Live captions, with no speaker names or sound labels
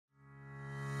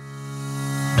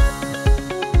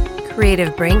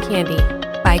Creative Brain Candy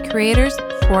by creators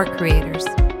for creators.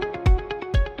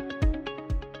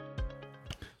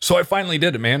 So I finally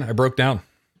did it, man. I broke down.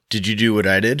 Did you do what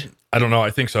I did? I don't know.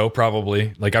 I think so,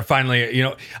 probably. Like I finally,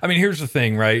 here's the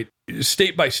thing, right?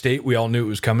 State by state, we all knew it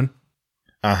was coming.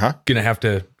 Gonna have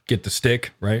to get the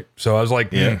stick, right? So I was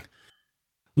like,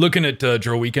 looking at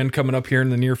drill weekend coming up here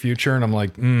in the near future, and I'm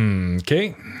like,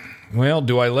 okay. Well,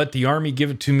 do I let the Army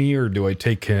give it to me, or do I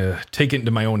take it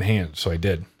into my own hands? So I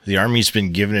did. The Army's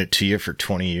been giving it to you for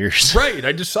 20 years. Right.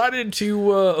 I decided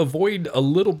to avoid a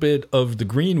little bit of the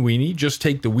green weenie, just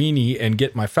take the weenie and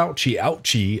get my Fauci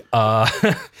ouchie.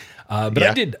 But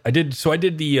yeah. I did. So I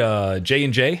did the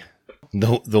J&J.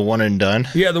 The one and done.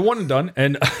 Yeah, the one and done.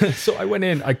 And so I went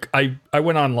in. I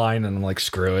went online and I'm like,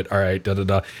 screw it. All right,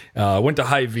 went to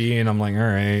Hy-Vee and I'm like, all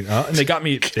right. And they got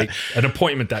me an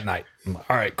appointment that night. I'm like,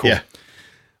 all right, cool. Yeah.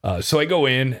 So I go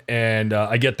in and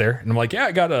I get there and I'm like, yeah,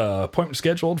 I got an appointment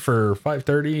scheduled for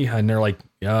 5:30. And they're like,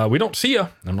 we don't see you.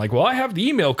 And I'm like, well, I have the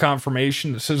email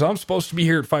confirmation that says I'm supposed to be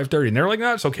here at 5:30. And they're like,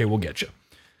 no, it's okay. We'll get you.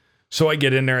 So I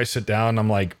get in there. I sit down. And I'm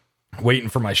like waiting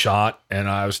for my shot. And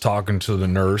I was talking to the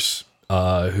nurse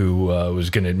who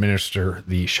was going to administer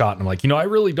the shot. And I'm like, I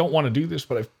really don't want to do this,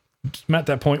 but I'm at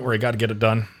that point where I got to get it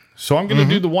done. So I'm going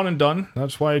to do the one and done.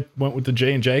 That's why I went with the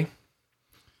J&J.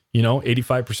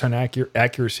 85%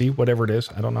 accuracy, whatever it is.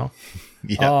 I don't know.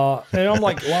 Yeah. And I'm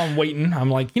like, while I'm waiting, I'm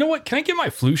like, you know what? Can I get my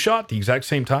flu shot the exact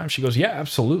same time? She goes, yeah,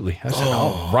 absolutely. I said,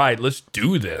 all right, let's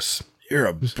do this. You're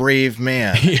a brave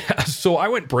man. Yeah. So I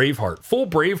went Braveheart, full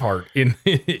Braveheart in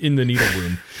the needle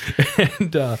room,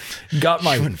 and got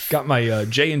my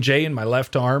J&J in my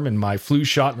left arm and my flu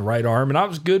shot in the right arm, and I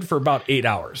was good for about 8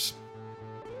 hours.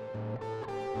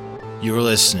 You're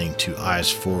listening to Eyes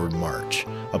Forward March,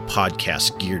 a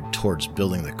podcast geared towards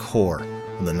building the core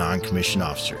of the non-commissioned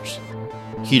officers.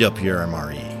 Heat up your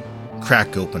MRE,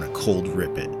 crack open a cold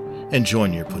Rip It, and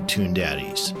join your platoon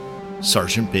daddies,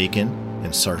 Sergeant Bacon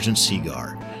and Sergeant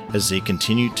Seagar, as they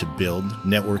continue to build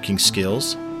networking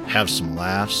skills, have some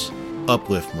laughs,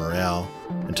 uplift morale,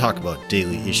 and talk about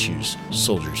daily issues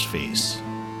soldiers face.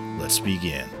 Let's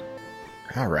begin.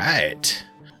 All right.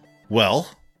 Well,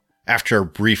 after a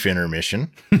brief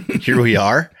intermission, here we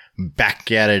are,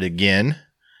 back at it again.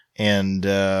 And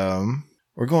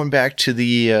we're going back to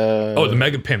the... the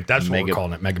Mega Pimp. That's what we're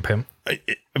calling it, Mega Pimp.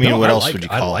 What else would you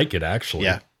call it? I like it, actually.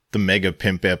 Yeah, the Mega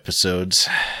Pimp episodes.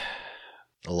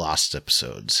 The lost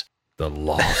episodes. The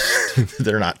lost.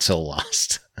 They're not so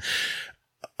lost.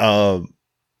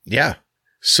 Yeah.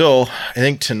 So I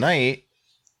think tonight,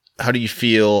 how do you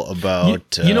feel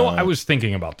about... I was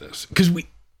thinking about this because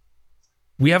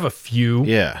we have a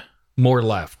few more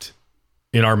left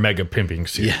in our Mega Pimping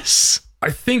series. Yes. I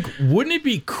think, wouldn't it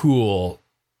be cool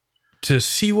to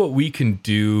see what we can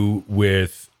do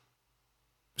with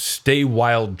Stay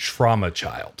Wild Trauma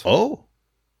Child? Oh.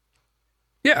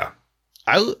 Yeah.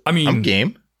 I mean, I'm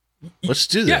game. Let's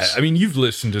do this. Yeah, you've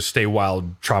listened to Stay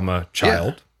Wild Trauma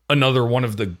Child, another one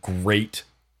of the great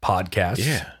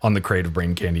podcasts on the Creative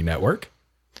Brain Candy Network.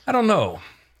 I don't know.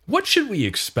 What should we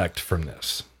expect from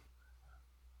this?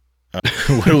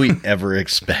 What do we ever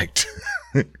expect?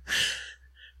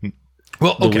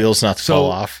 Well, the wheels not to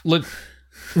fall off.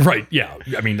 Right, yeah.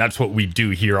 That's what we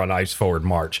do here on Ice Forward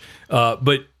March.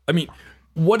 But,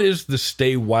 what is the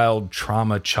Stay Wild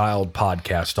Trauma Child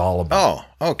podcast all about?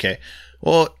 Oh, okay.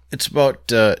 Well, it's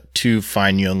about two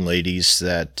fine young ladies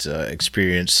that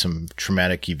experienced some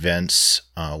traumatic events.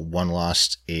 One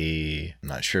lost I'm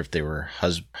not sure if they were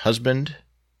husband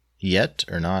yet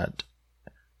or not,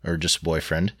 or just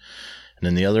boyfriend. And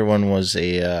then the other one was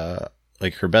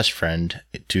her best friend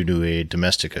due to a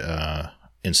domestic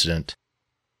incident.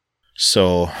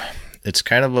 So it's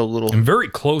kind of a little... And very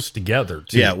close together,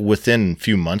 too. Yeah, within a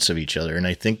few months of each other. And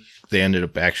I think they ended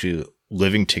up actually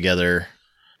living together.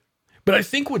 But I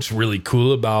think what's really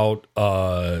cool about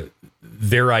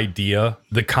their idea,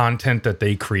 the content that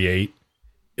they create,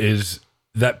 is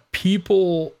that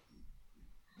people,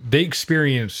 they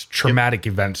experience traumatic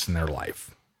events in their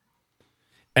life.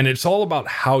 And it's all about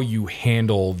how you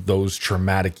handle those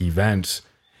traumatic events.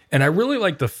 And I really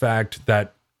like the fact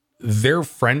that their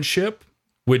friendship,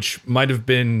 which might have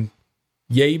been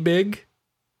yay big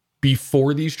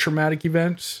before these traumatic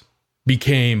events,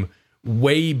 became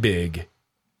way big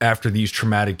after these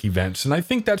traumatic events. And I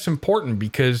think that's important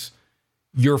because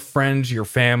your friends, your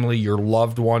family, your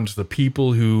loved ones, the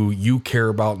people who you care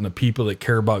about and the people that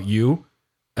care about you,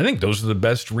 I think those are the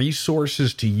best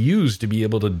resources to use to be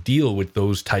able to deal with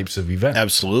those types of events.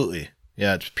 Absolutely.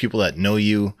 Yeah, it's people that know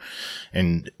you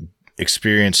and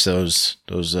experience those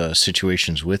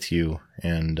situations with you.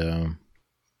 And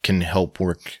can help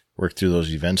work through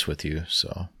those events with you.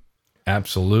 So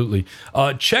absolutely.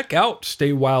 Check out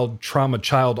Stay Wild Trauma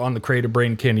Child on the Creative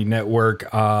Brain Candy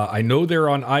Network. I know they're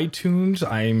on iTunes.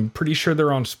 I'm pretty sure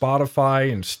they're on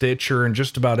Spotify and Stitcher and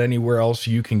just about anywhere else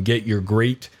you can get your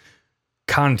great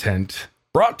content,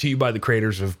 brought to you by the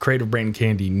creators of Creative Brain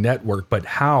Candy Network. But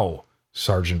how,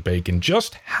 Sergeant Bacon,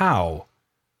 just how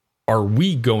are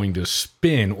we going to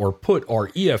spin or put our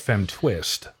EFM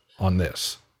twist on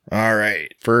this? All right.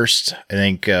 First, I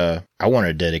think I want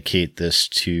to dedicate this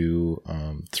to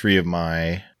 3 of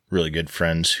my really good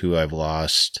friends who I've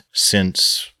lost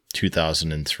since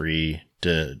 2003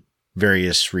 to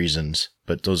various reasons.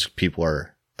 But those people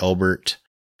are Albert,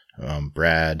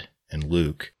 Brad, and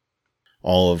Luke,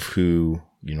 all of who,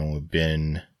 have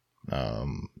been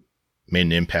made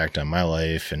an impact on my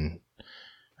life and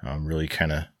really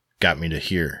kind of got me to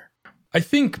here. I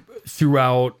think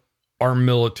throughout our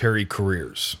military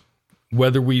careers,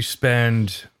 whether we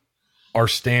spend our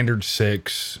standard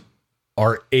 6,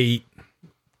 our 8,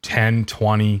 10,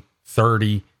 20,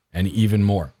 30, and even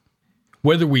more,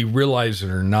 whether we realize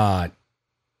it or not,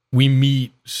 we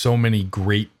meet so many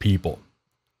great people.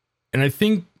 And I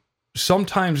think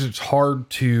sometimes it's hard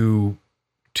to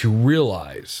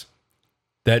realize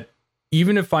that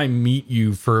even if I meet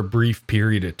you for a brief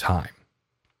period of time,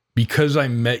 because I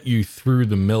met you through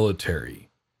the military,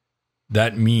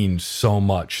 that means so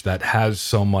much, that has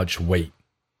so much weight.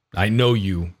 I know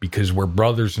you because we're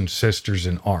brothers and sisters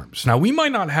in arms. Now, we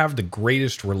might not have the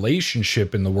greatest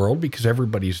relationship in the world because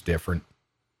everybody's different.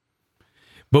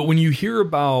 But when you hear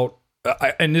about,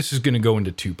 and this is going to go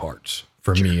into 2 parts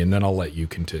for me, and then I'll let you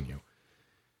continue.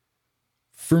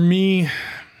 For me,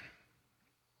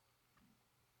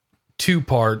 2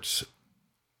 parts.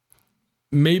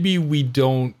 Maybe we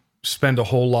don't spend a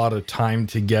whole lot of time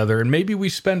together, and maybe we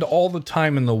spend all the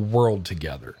time in the world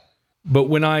together. But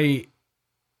when I,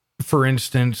 for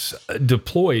instance,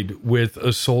 deployed with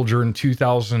a soldier in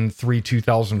 2003,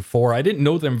 2004, I didn't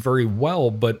know them very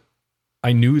well, but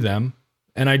I knew them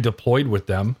and I deployed with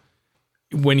them.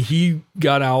 When he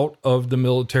got out of the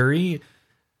military,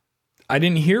 I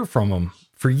didn't hear from him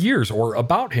for years or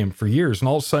about him for years. And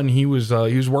all of a sudden he was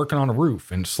working on a roof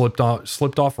and slipped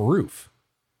off a roof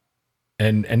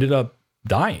and ended up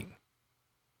dying.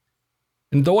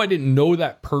 And though I didn't know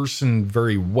that person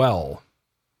very well,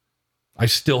 I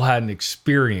still had an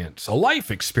experience, a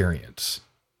life experience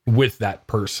with that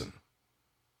person.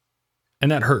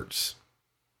 And that hurts.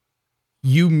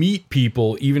 You meet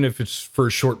people, even if it's for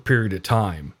a short period of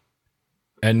time,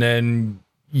 and then,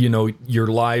 your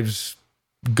lives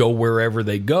go wherever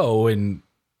they go. And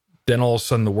then all of a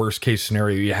sudden, the worst case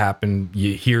scenario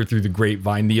you hear through the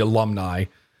grapevine, the alumni,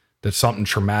 that something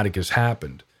traumatic has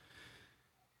happened.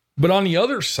 But on the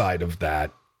other side of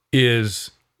that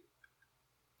is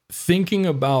thinking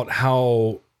about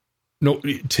how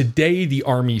today the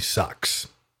Army sucks.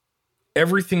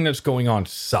 Everything that's going on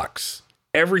sucks.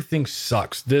 Everything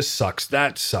sucks. This sucks.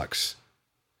 That sucks.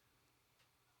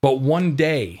 But one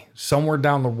day, somewhere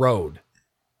down the road,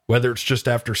 whether it's just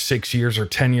after 6 years or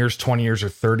 10 years, 20 years or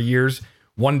 30 years,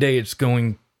 one day it's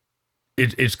going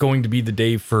to be the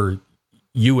day for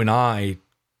you and I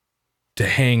to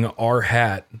hang our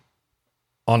hat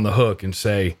on the hook and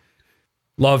say,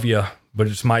 love you, but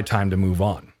it's my time to move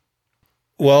on.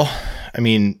 Well, I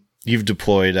mean, you've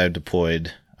deployed, I've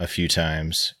deployed a few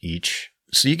times each.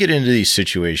 So you get into these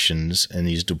situations and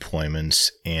these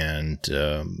deployments and,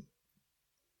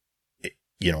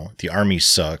 the Army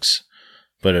sucks,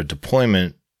 but a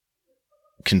deployment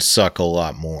can suck a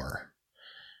lot more.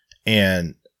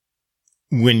 And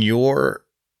when you're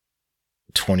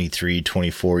 23,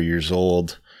 24 years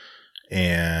old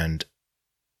and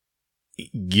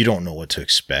you don't know what to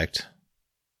expect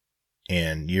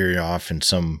and you're off in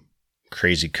some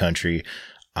crazy country,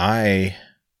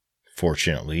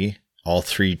 fortunately, all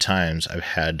 3 times I've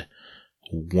had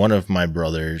one of my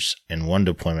brothers in one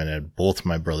deployment. I had both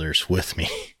my brothers with me.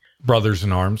 Brothers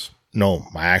in arms? No,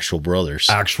 my actual brothers.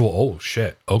 Oh,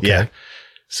 shit. Okay. Yeah.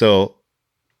 So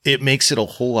it makes it a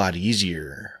whole lot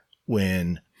easier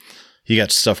when you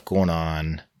got stuff going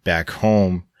on back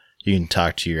home. You can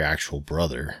talk to your actual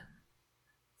brother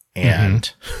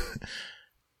and,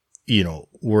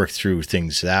 work through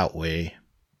things that way.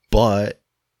 But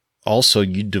also,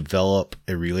 you develop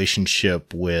a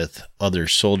relationship with other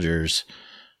soldiers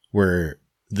where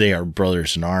they are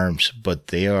brothers in arms, but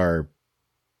they are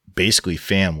basically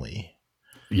family.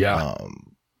 Yeah.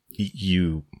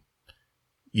 You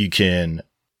can,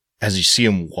 as you see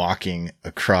them walking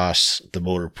across the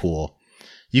motor pool,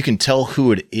 you can tell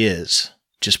who it is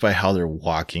just by how they're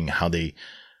walking, how they,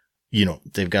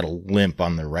 they've got a limp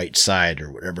on the right side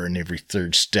or whatever. And every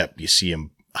third step you see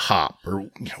them hop or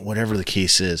whatever the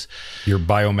case is. Your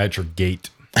biometric gait.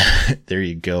 There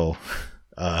you go.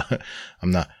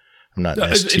 I'm not an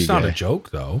S2 It's not guy. a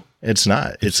joke though. It's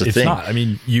not. It's a It's thing. not. I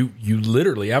mean, you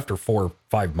literally after 4 or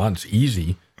 5 months,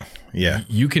 easy, Yeah.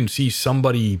 you can see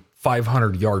somebody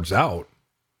 500 yards out,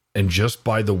 and just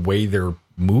by the way they're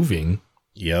moving,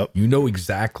 Yep. you know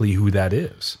exactly who that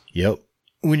is. Yep.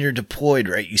 When you're deployed,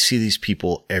 right, you see these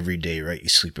people every day, right? You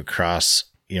sleep across,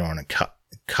 on a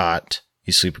cot.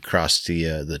 You sleep across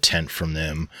the tent from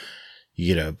them.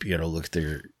 You gotta look at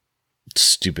their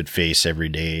stupid face every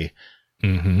day.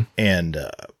 Mm-hmm. And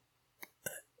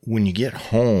when you get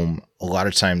home, a lot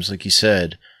of times, like you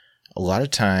said,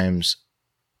 everyone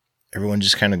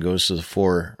just kind of goes to the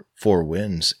four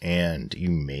winds, and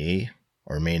you may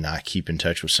or may not keep in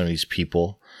touch with some of these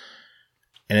people.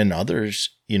 And in others,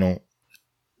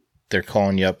 they're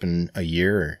calling you up in a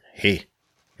year, or, hey,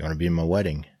 you want to be in my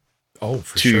wedding? Oh,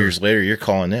 for 2 sure. years later, you're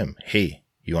calling them, hey,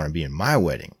 you want to be in my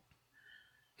wedding?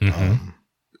 Mm-hmm.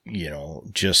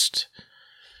 Just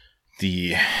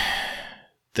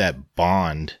that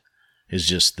bond is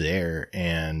just there.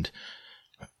 And,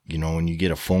 when you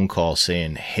get a phone call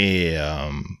saying, hey,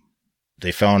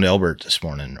 they found Albert this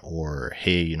morning, or,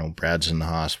 hey, Brad's in the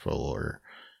hospital, or,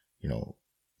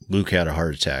 Luke had a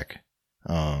heart attack.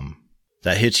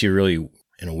 That hits you really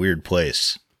in a weird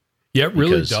place. Yeah, it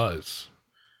really because, does.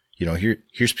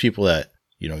 Here's people that,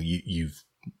 you've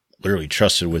literally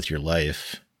trusted with your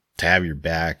life to have your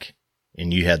back,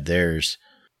 and you had theirs.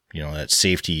 That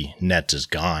safety net is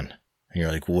gone. And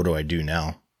you're like, what do I do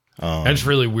now? And it's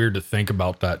really weird to think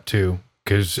about that too.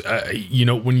 Because,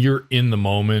 when you're in the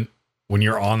moment, when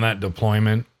you're on that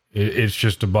deployment, it's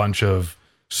just a bunch of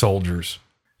soldiers.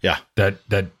 Yeah.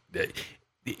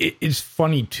 It's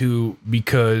funny too,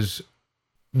 because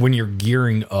when you're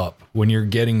gearing up, when you're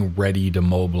getting ready to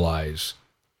mobilize,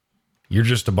 you're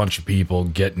just a bunch of people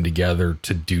getting together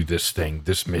to do this thing,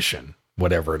 this mission,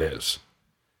 whatever it is.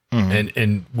 Mhm.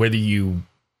 And whether you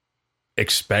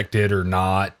expect it or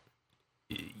not,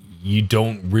 you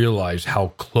don't realize how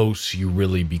close you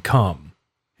really become.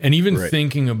 And even Right.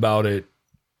 thinking about it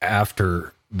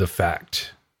after the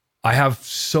fact, I have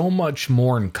so much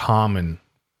more in common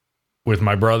with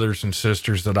my brothers and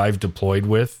sisters that I've deployed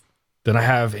with than I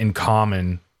have in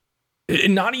common,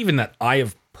 and not even that I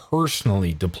have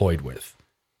personally deployed with,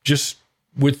 just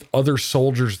with other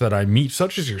soldiers that I meet,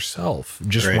 such as yourself,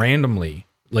 just Right. randomly.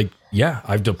 Like, yeah,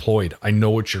 I've deployed. I know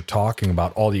what you're talking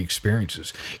about, all the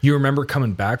experiences. You remember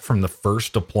coming back from the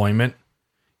first deployment,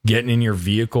 getting in your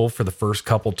vehicle for the first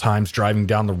couple times, driving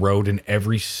down the road, and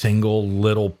every single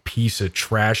little piece of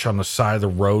trash on the side of the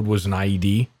road was an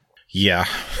IED? Yeah.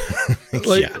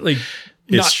 Like,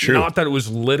 It's not, true. Not that it was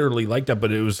literally like that,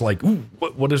 but it was like, ooh,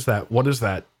 what is that? What is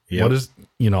that? Yep. What is,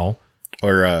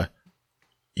 Or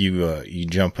you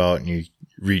jump out and you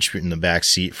reach in the back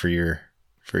seat for your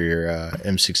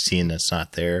M16 that's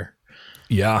not there.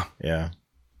 yeah. Yeah.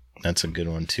 That's a good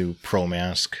one too. Pro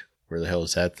mask. Where the hell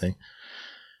is that thing?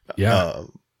 Yeah.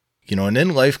 And then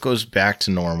life goes back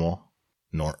to normal.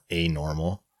 A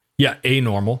normal. Yeah. A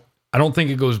normal. I don't think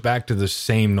it goes back to the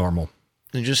same normal.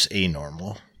 And just a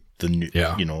normal. The new,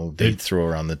 Yeah. they throw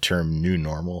around the term new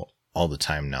normal all the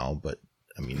time now, but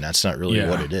I mean, that's not really Yeah.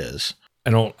 what it is. I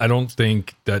don't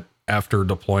think that after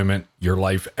deployment, your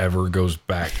life ever goes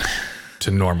back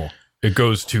to normal. It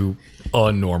goes to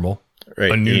a normal,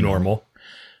 Right. a new A normal.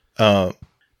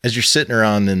 As you're sitting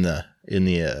around in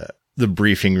the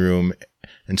briefing room,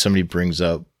 and somebody brings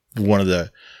up one of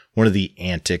the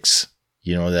antics,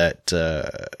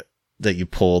 that you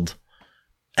pulled,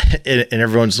 and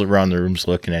everyone's around the room's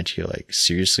looking at you like,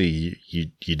 seriously,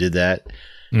 you did that,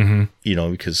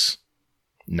 Mm-hmm. because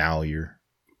now you're,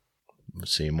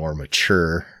 let's say, more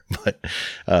mature, but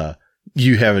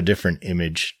you have a different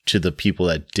image to the people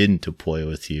that didn't deploy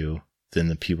with you than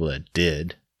the people that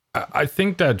did. I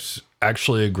think that's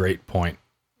actually a great point.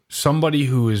 Somebody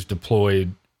who is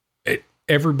deployed,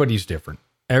 everybody's different.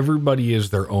 Everybody is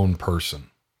their own person.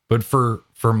 But for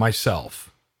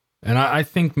myself, and I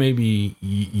think maybe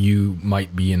you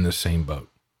might be in the same boat.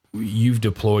 You've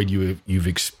deployed, you've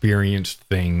experienced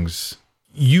things.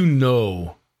 You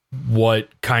know what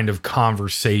kind of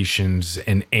conversations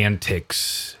and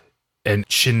antics and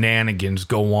shenanigans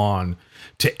go on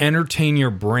to entertain your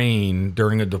brain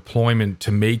during a deployment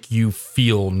to make you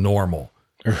feel normal,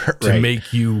 to Right.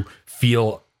 make you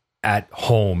feel at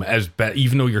home,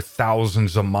 even though you're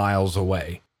thousands of miles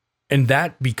away. And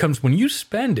that becomes, when you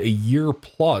spend a year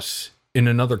plus in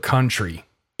another country,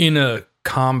 in a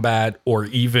combat or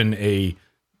even a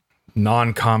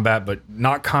non-combat, but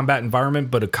not combat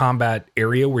environment, but a combat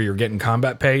area where you're getting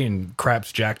combat pay and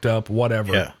crap's jacked up,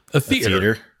 whatever. Yeah. A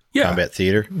theater. Yeah. Combat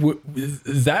theater.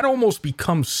 That almost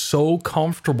becomes so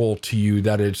comfortable to you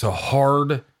that it's a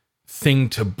hard thing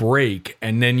to break.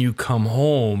 And then you come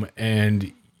home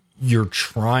and you're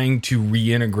trying to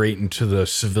reintegrate into the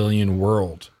civilian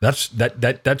world. That's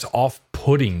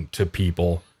off-putting to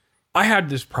people. I had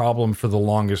this problem for the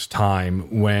longest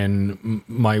time when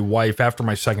my wife, after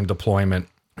my second deployment,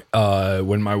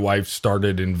 when my wife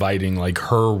started inviting like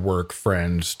her work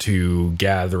friends to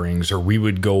gatherings, or we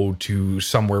would go to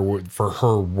somewhere for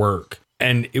her work.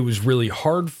 And it was really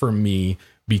hard for me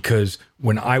because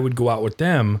when I would go out with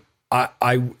them,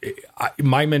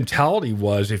 my mentality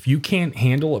was, if you can't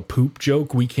handle a poop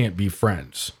joke, we can't be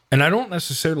friends. And I don't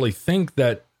necessarily think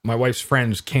that my wife's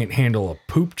friends can't handle a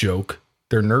poop joke.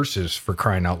 They're nurses, for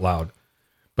crying out loud.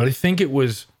 But I think it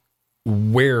was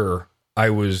where I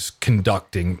was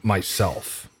conducting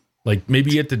myself. Like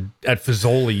maybe at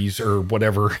Fazoli's or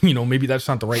whatever, maybe that's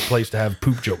not the right place to have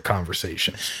poop joke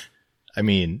conversations. I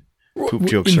mean, poop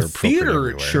jokes are appropriate theater,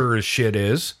 everywhere. It sure as shit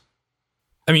is.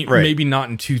 I mean, Right. Maybe not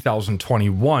in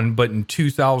 2021, but in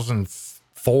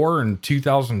 2004 and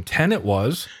 2010 it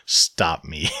was. Stop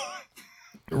me.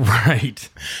 Right.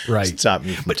 Stop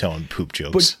me from telling poop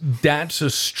jokes. But that's a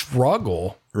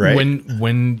struggle, Right.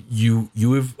 When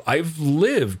I've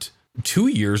lived 2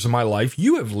 years of my life.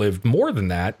 You have lived more than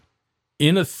that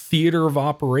in a theater of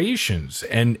operations,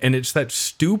 and it's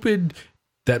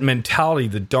that mentality,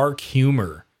 the dark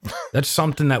humor. That's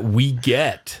something that we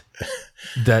get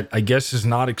that I guess is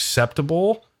not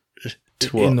acceptable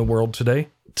in the world today.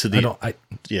 To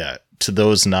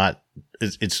those not.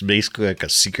 It's basically like a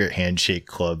secret handshake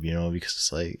club, because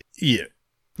it's like, yeah,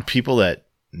 people that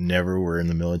never were in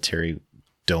the military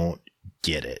don't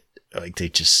get it. Like they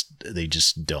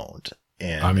just don't.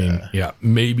 And I mean,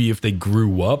 maybe if they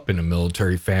grew up in a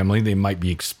military family, they might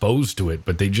be exposed to it,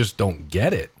 but they just don't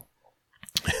get it.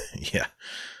 Yeah,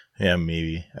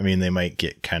 maybe. I mean, they might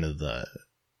get kind of the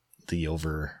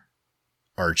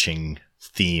overarching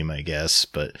theme, I guess,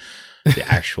 but the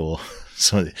actual,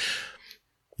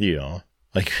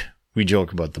 like we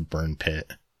joke about the burn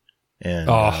pit, and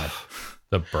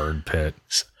the burn pit.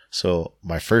 So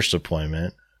my first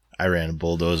deployment, I ran a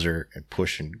bulldozer and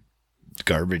pushing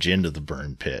garbage into the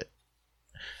burn pit,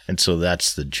 and so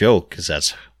that's the joke, because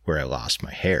that's where I lost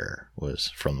my hair,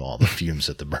 was from all the fumes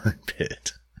at the burn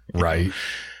pit. Right.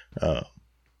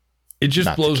 It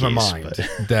just blows my mind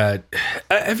that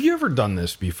have you ever done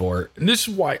this before? And this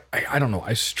is why I don't know.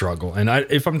 I struggle. And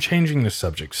if I'm changing the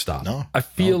subject, stop. No, I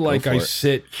feel like I it.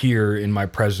 sit here in my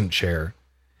present chair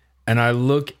and I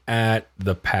look at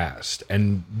the past.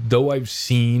 And though I've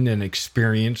seen and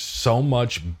experienced so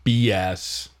much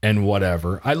BS and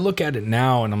whatever, I look at it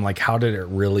now and I'm like, how did it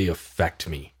really affect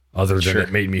me? Other than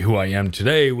it made me who I am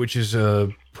today, which is a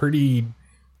pretty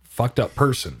fucked up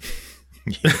person.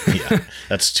 Yeah,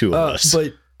 that's two of us.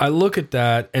 But I look at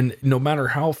that, and no matter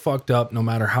how fucked up, no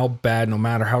matter how bad, no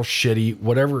matter how shitty,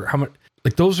 whatever, how much,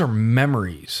 like those are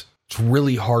memories. It's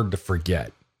really hard to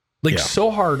forget. So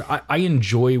hard. I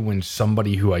enjoy when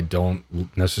somebody who I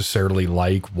don't necessarily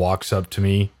like walks up to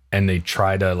me and they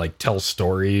try to like tell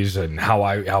stories and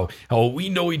how we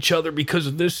know each other because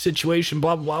of this situation,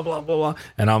 blah, blah, blah, blah, blah.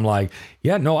 And I'm like,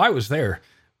 yeah, no, I was there,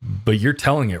 but you're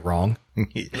telling it wrong.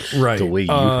 Right. The way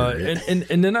you heard it.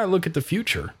 And then I look at the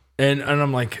future and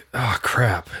I'm like, oh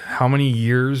crap, how many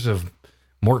years of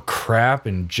more crap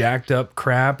and jacked up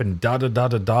crap and da da da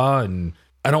da da, and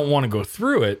I don't want to go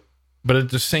through it, but at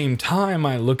the same time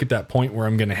I look at that point where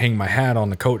I'm going to hang my hat on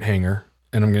the coat hanger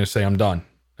and I'm going to say I'm done.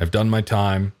 I've done my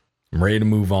time. I'm ready to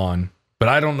move on. But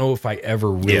I don't know if I ever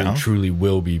really truly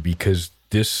will be, because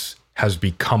this has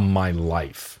become my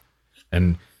life.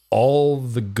 And all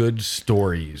the good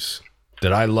stories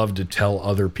that I love to tell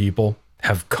other people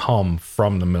have come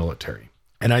from the military.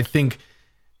 And I think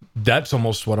that's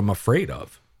almost what I'm afraid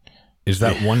of, is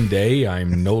that one day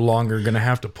I'm no longer going to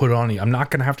have to put on, I'm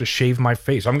not going to have to shave my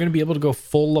face. I'm going to be able to go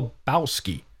full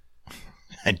Lebowski.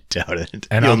 I doubt it.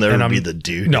 And You'll never be the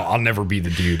dude. No, I'll never be the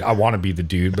dude. I want to be the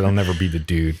dude, but I'll never be the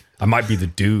dude. I might be the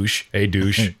douche. Hey,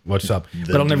 douche, what's up?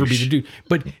 But I'll never be the dude.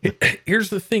 But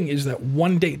here's the thing, is that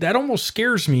one day, that almost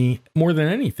scares me more than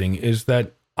anything, is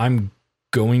that I'm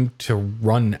going to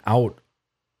run out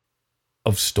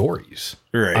of stories.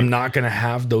 Right. I'm not going to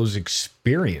have those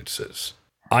experiences.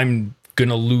 I'm going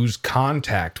to lose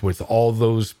contact with all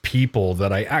those people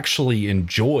that I actually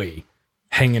enjoy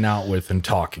hanging out with and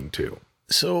talking to.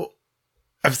 So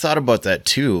I've thought about that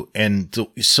too. And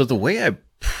so the way I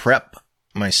prep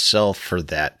myself for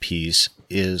that piece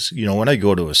is, when I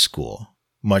go to a school,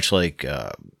 much like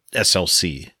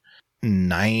SLC,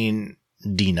 99%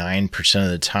 of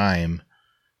the time,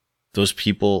 those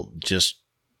people just,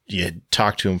 you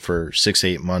talk to them for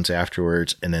 6-8 months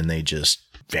afterwards, and then they just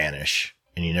vanish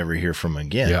and you never hear from them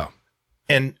again. Yeah.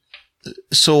 And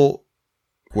so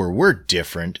where we're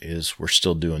different is we're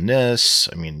still doing this.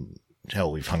 I mean,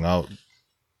 hell, we've hung out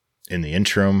in the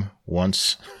interim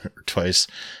once or twice,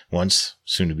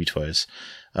 soon to be twice.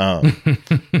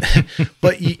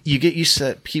 But you get used to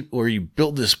that people where you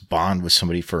build this bond with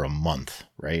somebody for a month,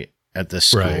 right? At this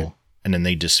school, Right. and then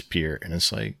they disappear. And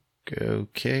it's like,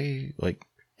 okay, like,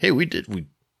 hey, we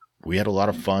had a lot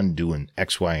of fun doing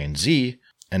X, Y, and Z,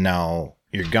 and now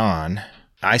you're gone.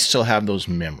 I still have those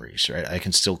memories, right? I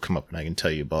can still come up and I can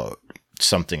tell you about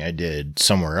something I did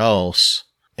somewhere else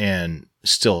and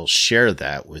still share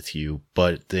that with you.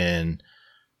 But then,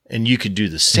 and you could do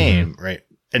the same, right?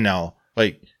 And now,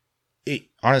 like,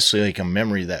 honestly, like a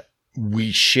memory that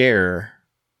we share,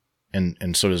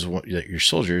 and so does your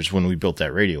soldiers, when we built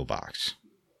that radio box,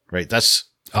 right? That's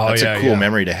a cool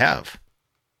memory to have.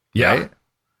 Yeah. Right?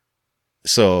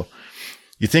 So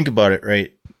you think about it,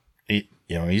 right?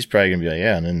 He's probably gonna be like,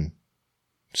 yeah, and then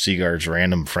Seaguard's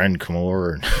random friend come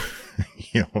over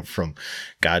and from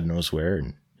God knows where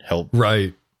and help.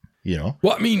 Right.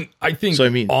 Well, I mean, I think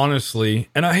honestly,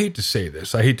 and I hate to say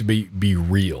this, I hate to be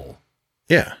real.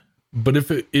 Yeah. But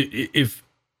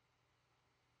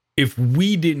if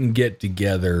we didn't get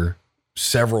together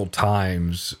several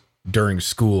times during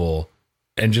school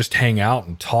and just hang out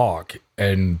and talk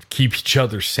and keep each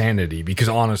other's sanity, because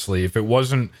honestly, if it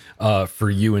wasn't for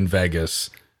you in Vegas,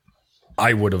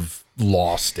 I would have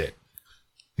lost it.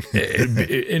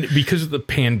 And because of the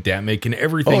pandemic and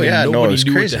everything, and nobody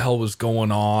knew what the hell was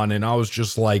going on, and I was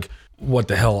just like, what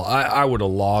the hell? I would have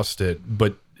lost it.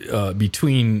 But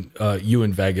between you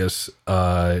and Vegas,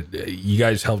 you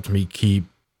guys helped me keep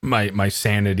my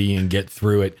sanity and get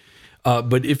through it.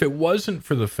 But if it wasn't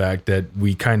for the fact that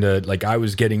we kind of, like, I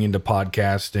was getting into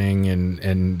podcasting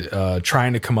and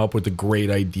trying to come up with a great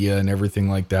idea and everything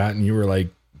like that, and you were like,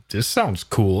 this sounds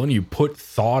cool, and you put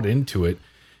thought into it,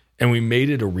 and we made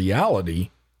it a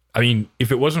reality. I mean,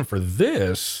 if it wasn't for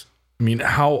this, I mean,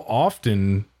 how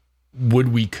often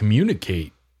would we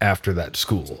communicate after that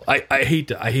school? I hate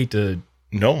to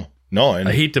No. And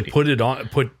I hate to put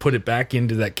it back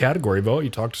into that category, but you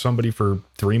talk to somebody for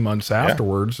 3 months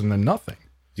afterwards and then nothing.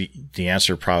 The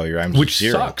answer probably rhymes with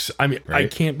zero. Which sucks. I mean, right? I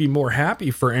can't be more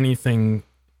happy for anything.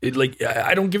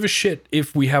 I don't give a shit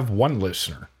if we have one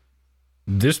listener.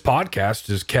 This podcast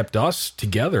has kept us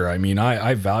together. I mean,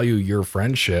 I value your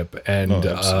friendship, and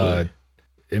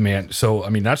man, so I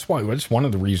mean, that's one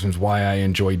of the reasons why I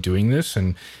enjoy doing this.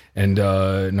 And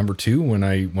number two, when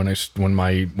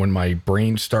my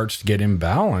brain starts to get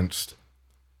imbalanced,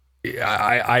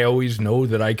 I always know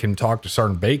that I can talk to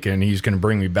Sergeant Bacon and he's going to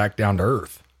bring me back down to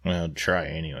earth. Well, try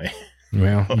anyway.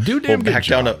 Well, you do damn good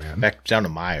job, man. Back down to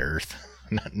my earth,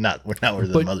 not where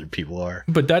the other people are.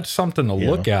 But that's something to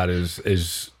look at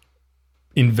is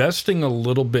investing a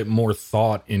little bit more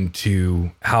thought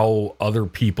into how other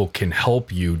people can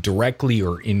help you directly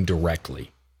or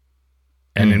indirectly.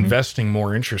 And investing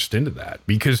more interest into that.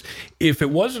 Because if it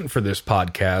wasn't for this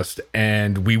podcast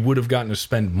and we would have gotten to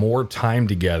spend more time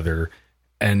together,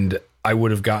 and I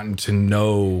would have gotten to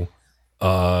know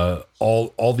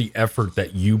all the effort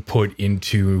that you put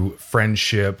into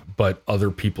friendship, but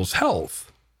other people's health,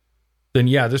 then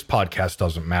this podcast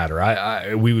doesn't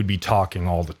matter. We would be talking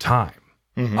all the time.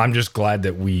 I'm just glad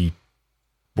that we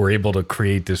were able to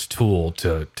create this tool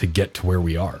to get to where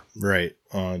we are. Right.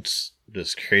 It's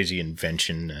this crazy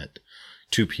invention that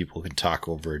two people can talk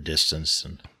over a distance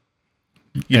and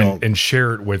and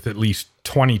share it with at least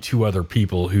 22 other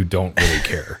people who don't really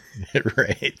care.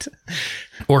 Right.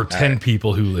 Or 10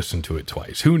 people who listen to it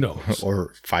twice. Who knows?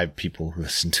 Or 5 people who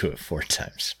listen to it 4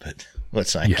 times, but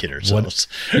let's not kid ourselves.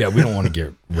 We don't want to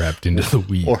get wrapped into the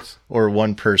weeds. Or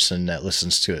one person that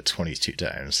listens to it 22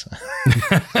 times.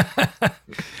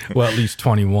 Well, at least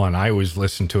 21. I always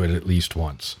listen to it at least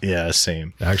once. Yeah,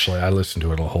 same. Actually, I listen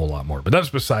to it a whole lot more, but that's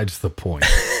besides the point.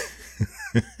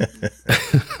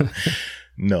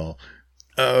 No.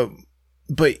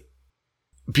 But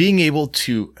being able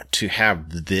to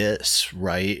have this,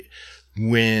 right,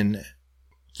 when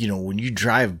you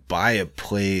drive by a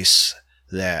place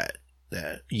that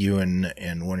you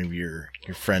and one of your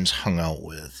friends hung out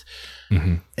with,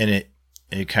 and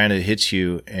it kind of hits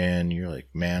you, and you're like,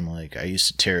 man, like, I used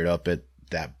to tear it up at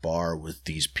that bar with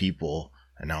these people,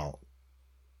 and now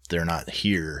they're not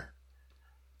here.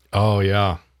 Oh,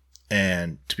 yeah.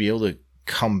 And to be able to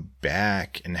come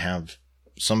back and have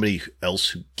somebody else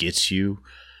who gets you,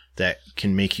 that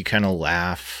can make you kind of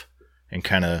laugh and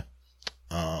kind of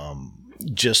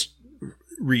just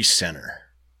recenter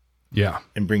Yeah.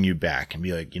 and bring you back and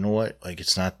be like, you know what? Like,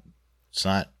 it's not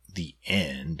the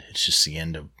end. It's just the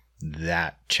end of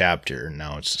that chapter. And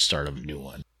now it's the start of a new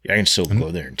one. I can still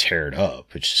go there and tear it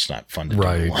up. It's just not fun to do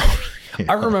alone. You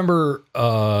know? I remember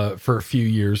for a few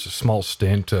years, a small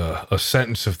stint, a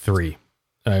sentence of 3.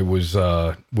 I was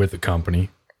with a company,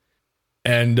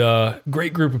 and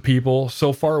great group of people,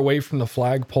 so far away from the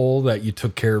flagpole that you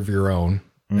took care of your own.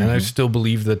 And I still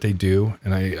believe that they do.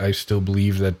 And I still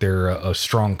believe that they're a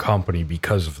strong company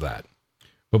because of that.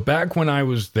 But back when I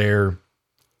was there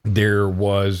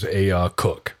was a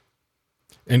cook.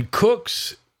 And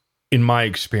cooks, in my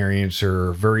experience,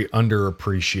 are very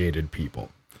underappreciated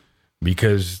people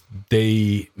because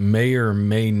they may or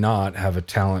may not have a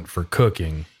talent for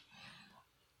cooking.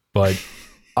 But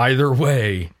either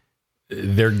way,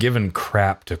 they're given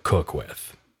crap to cook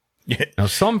with. Yeah. Now,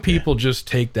 some people just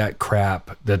take that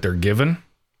crap that they're given,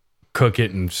 cook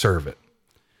it, and serve it.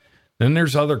 Then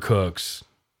there's other cooks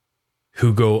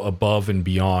who go above and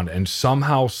beyond and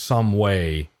somehow, some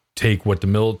way, take what the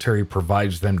military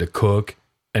provides them to cook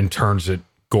and turns it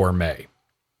gourmet.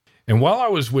 And while I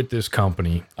was with this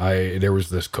company, there was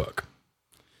this cook.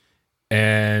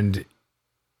 And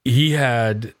he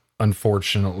had,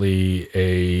 unfortunately,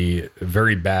 a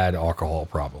very bad alcohol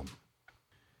problem.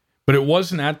 But it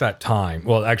wasn't at that time.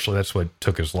 Well, actually, that's what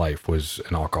took his life, was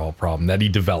an alcohol problem that he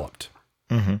developed.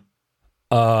 Mm-hmm.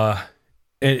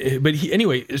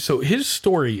 Anyway, so his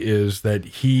story is that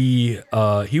he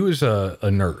was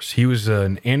a nurse. He was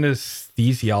an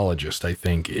anesthesiologist, I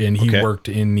think, and he worked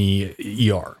in the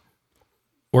ER.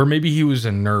 Or maybe he was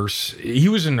a nurse. He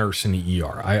was a nurse in the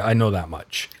ER. I know that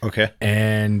much. Okay.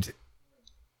 And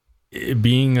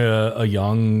being a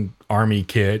young Army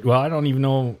kid, well, I don't even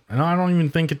know. I don't even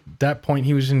think at that point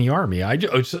he was in the Army.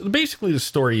 So basically, the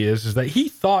story is that he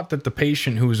thought that the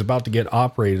patient who was about to get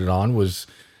operated on was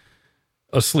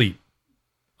asleep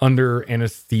under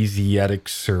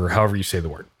anesthetics, or however you say the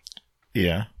word.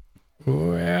 Yeah.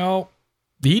 Well,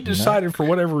 he decided for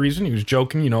whatever reason, he was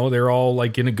joking, they're all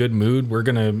like in a good mood. We're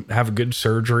going to have a good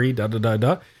surgery,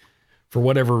 For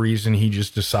whatever reason, he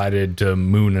just decided to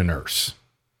moon a nurse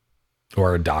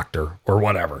or a doctor or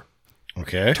whatever.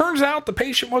 Okay. Turns out the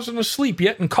patient wasn't asleep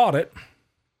yet and caught it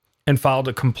and filed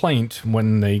a complaint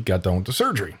when they got done with the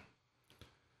surgery.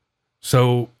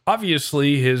 So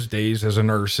obviously his days as a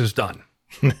nurse is done.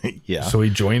 Yeah. So he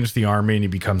joins the Army and he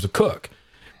becomes a cook.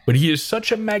 But he is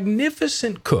such a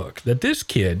magnificent cook that this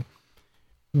kid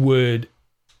would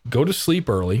go to sleep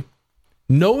early,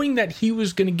 knowing that he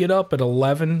was going to get up at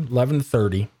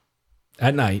 11:30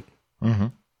 at night,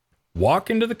 walk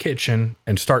into the kitchen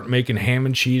and start making ham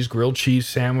and cheese, grilled cheese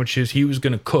sandwiches. He was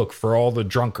going to cook for all the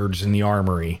drunkards in the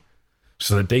armory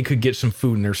so that they could get some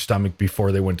food in their stomach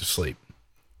before they went to sleep.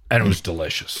 And it was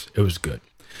delicious. It was good.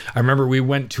 I remember we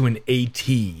went to an AT,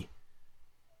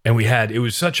 and it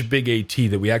was such a big AT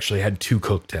that we actually had 2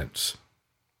 cook tents.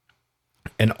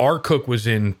 And our cook was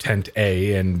in tent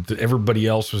A, and everybody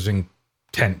else was in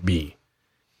tent B.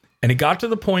 And it got to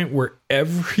the point where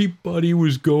everybody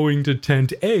was going to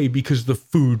tent A because the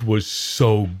food was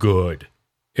so good.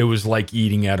 It was like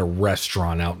eating at a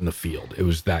restaurant out in the field. It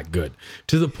was that good.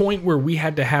 To the point where we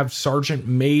had to have sergeant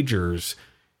majors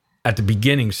at the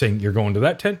beginning saying, you're going to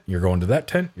that tent, you're going to that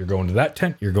tent, you're going to that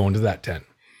tent, you're going to that tent.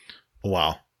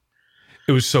 Wow.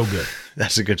 It was so good.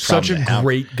 That's a good problem. Such a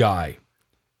great guy.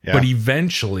 Yeah. But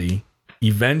eventually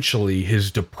his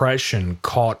depression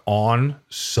caught on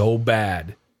so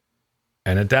bad.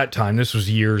 And at that time, this was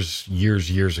years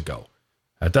ago.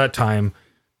 At that time,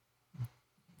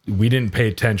 we didn't pay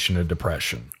attention to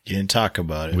depression. You didn't talk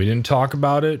about it. We didn't talk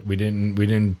about it. We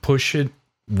didn't push it.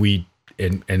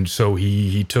 And so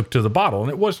he took to the bottle, and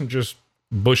it wasn't just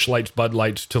Busch Lights, Bud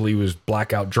Lights till he was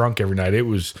blackout drunk every night. It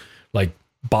was like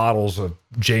bottles of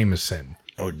Jameson.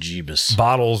 Oh, Jeebus.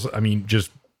 Bottles,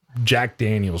 just Jack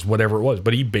Daniels, whatever it was.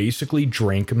 But he basically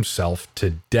drank himself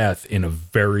to death in a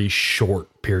very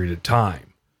short period of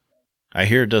time. I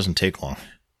hear it doesn't take long.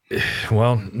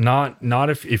 Well, not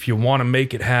if you want to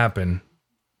make it happen.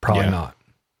 Probably not.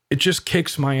 It just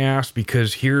kicks my ass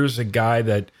because here's a guy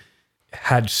that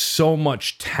had so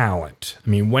much talent.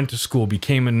 Went to school,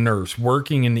 became a nurse,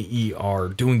 working in the ER,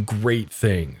 doing great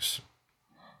things.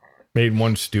 Made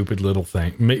one stupid little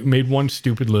thing. Made one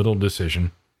stupid little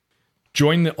decision.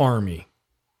 Joined the Army.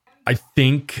 I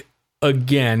think,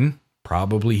 again,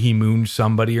 probably he mooned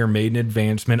somebody or made an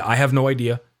advancement. I have no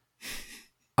idea.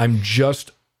 I'm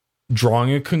just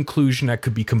drawing a conclusion that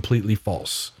could be completely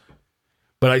false.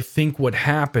 But I think what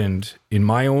happened in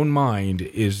my own mind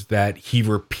is that he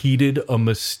repeated a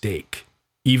mistake,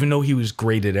 even though he was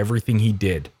great at everything he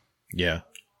did. Yeah.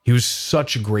 He was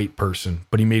such a great person,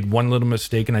 but he made one little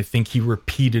mistake, and I think he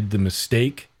repeated the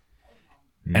mistake.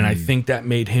 And I think that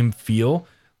made him feel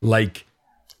like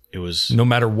It was no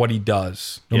matter what he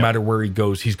does, no matter where he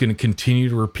goes, he's going to continue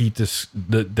to repeat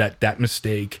that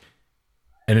mistake,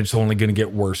 and it's only going to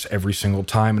get worse every single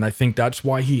time. And I think that's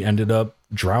why he ended up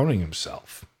drowning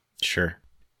himself. sure.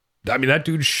 I mean, that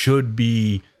dude should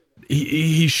be,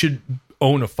 he should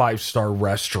own a 5-star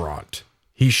restaurant.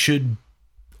 He should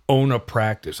own a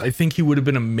practice. I think he would have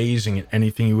been amazing at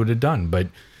anything he would have done, but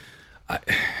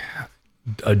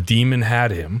a demon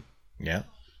had him. Yeah.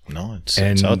 No, it's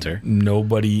out there.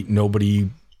 Nobody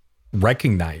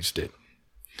recognized it.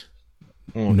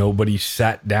 Nobody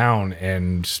sat down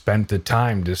and spent the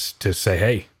time to say,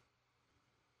 hey,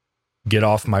 get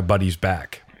off my buddy's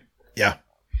back. Yeah.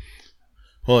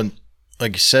 Well, and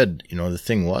like you said, the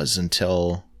thing was,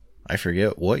 until I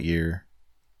forget what year,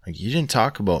 like, you didn't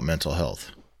talk about mental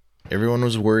health. Everyone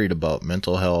was worried about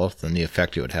mental health and the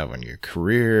effect it would have on your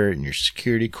career and your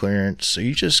security clearance. So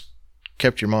you just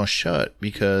kept your mouth shut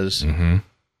because, hey,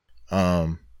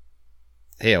 I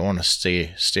want to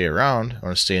stay around. I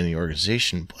want to stay in the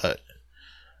organization, but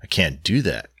I can't do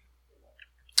that.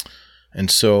 And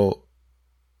so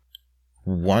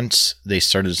once they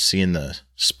started seeing the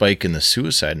spike in the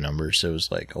suicide numbers, it was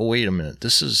like, oh, wait a minute,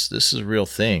 this is a real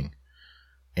thing.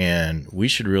 And we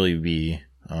should really be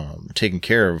taking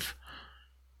care of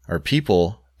our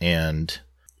people. And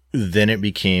then it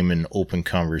became an open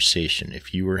conversation.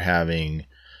 If you were having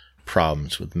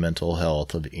problems with mental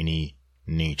health of any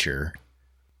nature,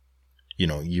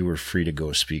 you were free to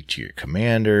go speak to your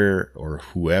commander or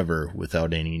whoever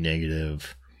without any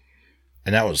negative.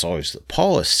 And that was always the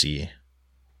policy,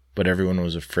 but everyone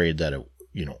was afraid that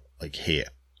it, hey,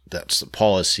 that's the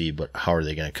policy, but how are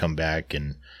they going to come back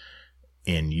and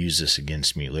use this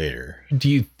against me later? Do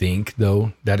you think,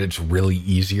 though, that it's really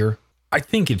easier? I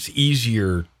think it's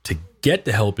easier to get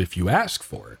the help if you ask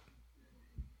for it.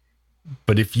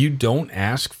 But if you don't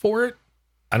ask for it,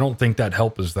 I don't think that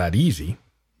help is that easy.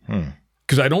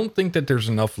 Because I don't think that there's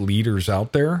enough leaders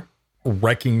out there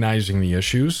recognizing the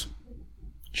issues.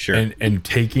 Sure. And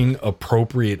taking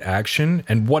appropriate action.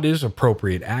 And what is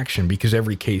appropriate action? Because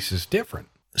every case is different.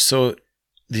 So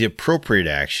the appropriate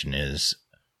action is,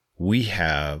 we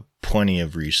have plenty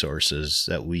of resources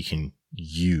that we can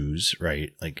use,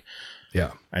 right? Like,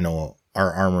 yeah, I know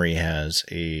our armory has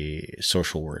a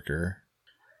social worker.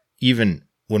 Even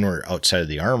when we're outside of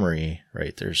the armory,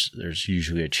 right, there's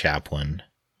usually a chaplain,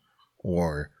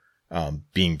 or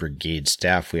being brigade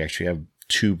staff, we actually have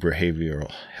 2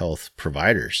 behavioral health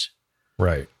providers.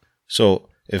 Right. So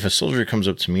if a soldier comes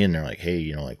up to me and they're like,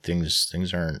 hey,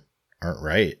 things aren't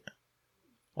right,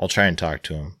 I'll try and talk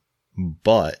to them,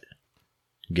 but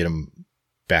get them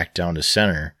back down to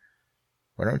center.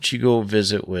 Why don't you go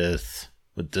visit with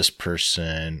this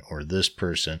person or this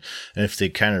person? And if they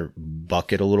kind of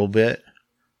bucket a little bit,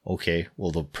 okay,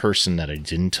 well, the person that I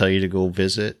didn't tell you to go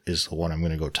visit is the one I'm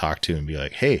going to go talk to and be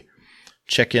like, hey,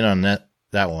 check in on that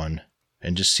one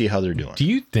and just see how they're doing. Do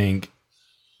you think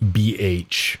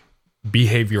BH,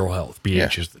 behavioral health,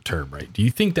 BH is the term, right? Do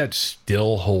you think that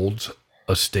still holds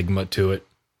a stigma to it?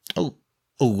 A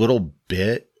little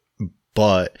bit,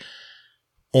 but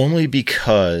only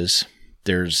because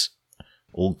there's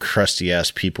old crusty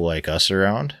ass people like us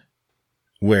around,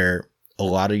 where a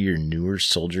lot of your newer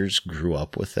soldiers grew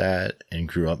up with that and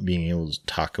grew up being able to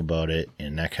talk about it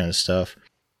and that kind of stuff.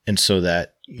 And so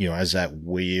that, as that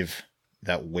wave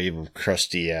of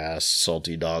crusty ass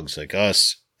salty dogs like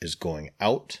us is going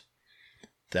out,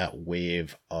 that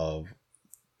wave of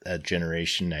that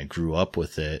generation that grew up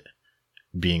with it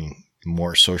being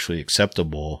more socially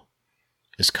acceptable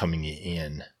is coming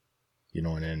in,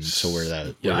 and so where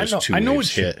those two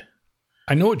waves hit.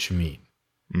 I know what you mean.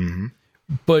 Mm-hmm.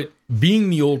 But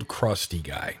being the old crusty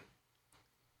guy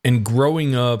and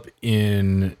growing up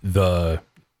in the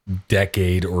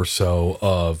decade or so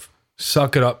of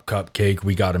suck it up, cupcake,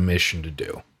 we got a mission to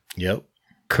do. Yep.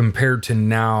 Compared to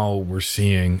now, we're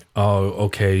seeing, oh,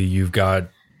 okay, you've got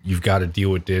to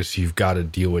deal with this, you've got to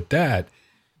deal with that,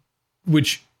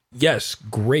 which, yes,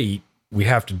 great, we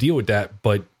have to deal with that,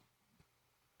 but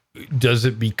does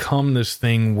it become this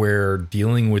thing where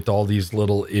dealing with all these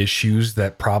little issues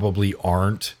that probably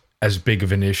aren't as big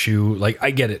of an issue? Like,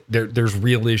 I get it. There's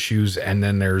real issues, and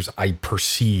then there's I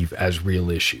perceive as real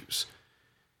issues.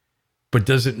 But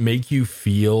does it make you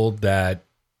feel that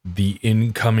the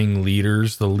incoming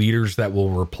leaders, the leaders that will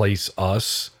replace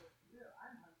us,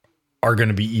 are going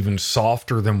to be even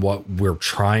softer than what we're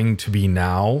trying to be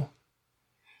now,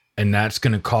 and that's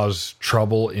going to cause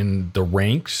trouble in the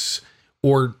ranks?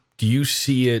 Or do you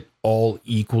see it all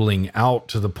equaling out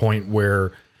to the point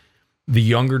where the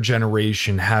younger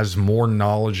generation has more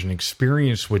knowledge and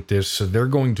experience with this, so they're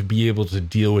going to be able to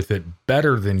deal with it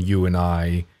better than you and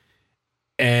I,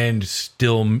 and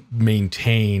still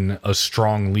maintain a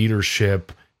strong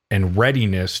leadership and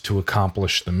readiness to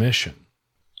accomplish the mission?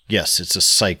 Yes, it's a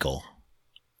cycle.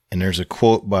 And there's a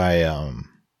quote by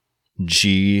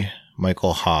G.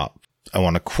 Michael Hopp. I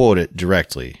want to quote it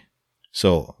directly.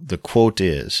 So the quote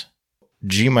is,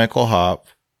 G. Michael Hopp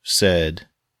said,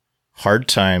 "Hard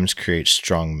times create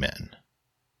strong men.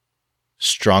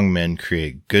 Strong men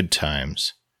create good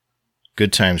times.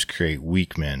 Good times create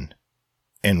weak men.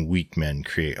 And weak men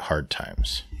create hard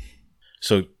times."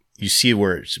 So you see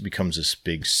where it becomes this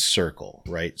big circle,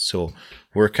 right? So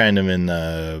we're kind of in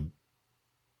the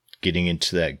getting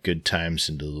into that good times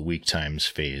into the weak times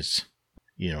phase,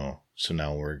 so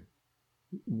now we're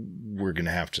going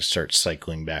to have to start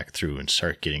cycling back through and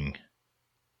start getting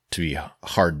to be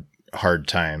hard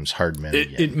times, hard men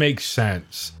again. It makes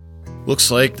sense. Looks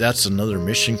like that's another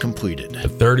mission completed. A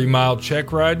 30-mile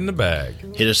check ride in the bag.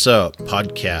 Hit us up,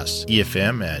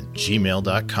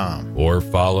 podcastefm@gmail.com. Or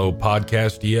follow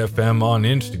Podcast EFM on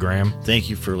Instagram. Thank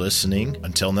you for listening.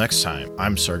 Until next time,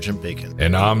 I'm Sergeant Bacon.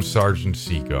 And I'm Sergeant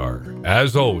Seagar.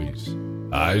 As always,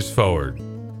 eyes forward.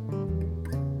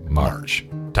 March.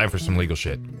 Time for some legal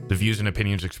shit. The views and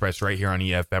opinions expressed right here on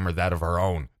EFM are that of our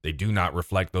own. They do not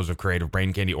reflect those of Creative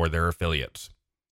Brain Candy or their affiliates.